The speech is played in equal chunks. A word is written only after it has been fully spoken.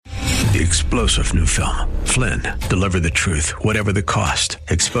The explosive new film, Flynn, deliver the truth, whatever the cost,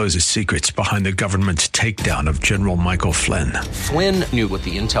 exposes secrets behind the government's takedown of General Michael Flynn. Flynn knew what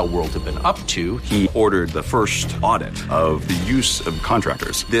the intel world had been up to. He ordered the first audit of the use of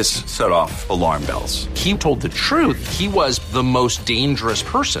contractors. This set off alarm bells. He told the truth. He was the most dangerous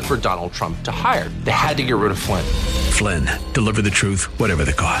person for Donald Trump to hire. They had to get rid of Flynn. Flynn, deliver the truth, whatever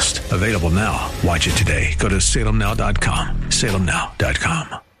the cost. Available now. Watch it today. Go to salemnow.com.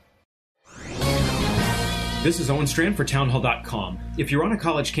 salemnow.com. This is Owen Strachan for townhall.com. If you're on a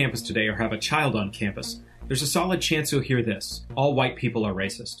college campus today or have a child on campus, there's a solid chance you'll hear this. All white people are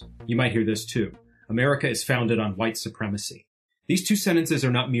racist. You might hear this too. America is founded on white supremacy. These two sentences are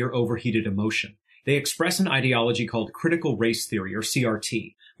not mere overheated emotion. They express an ideology called critical race theory, or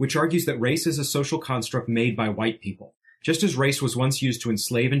CRT, which argues that race is a social construct made by white people. Just as race was once used to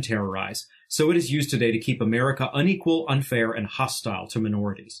enslave and terrorize, so it is used today to keep America unequal, unfair, and hostile to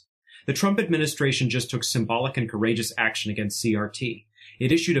minorities. The Trump administration just took symbolic and courageous action against CRT.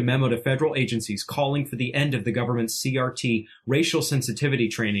 It issued a memo to federal agencies calling for the end of the government's CRT racial sensitivity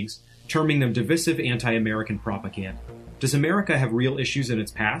trainings, terming them divisive anti-American propaganda. Does America have real issues in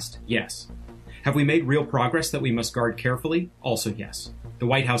its past? Yes. Have we made real progress that we must guard carefully? Also yes. The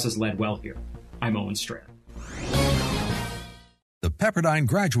White House has led well here. I'm Owen Strachan. The Pepperdine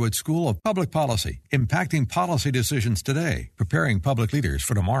Graduate School of Public Policy, impacting policy decisions today, preparing public leaders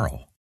for tomorrow.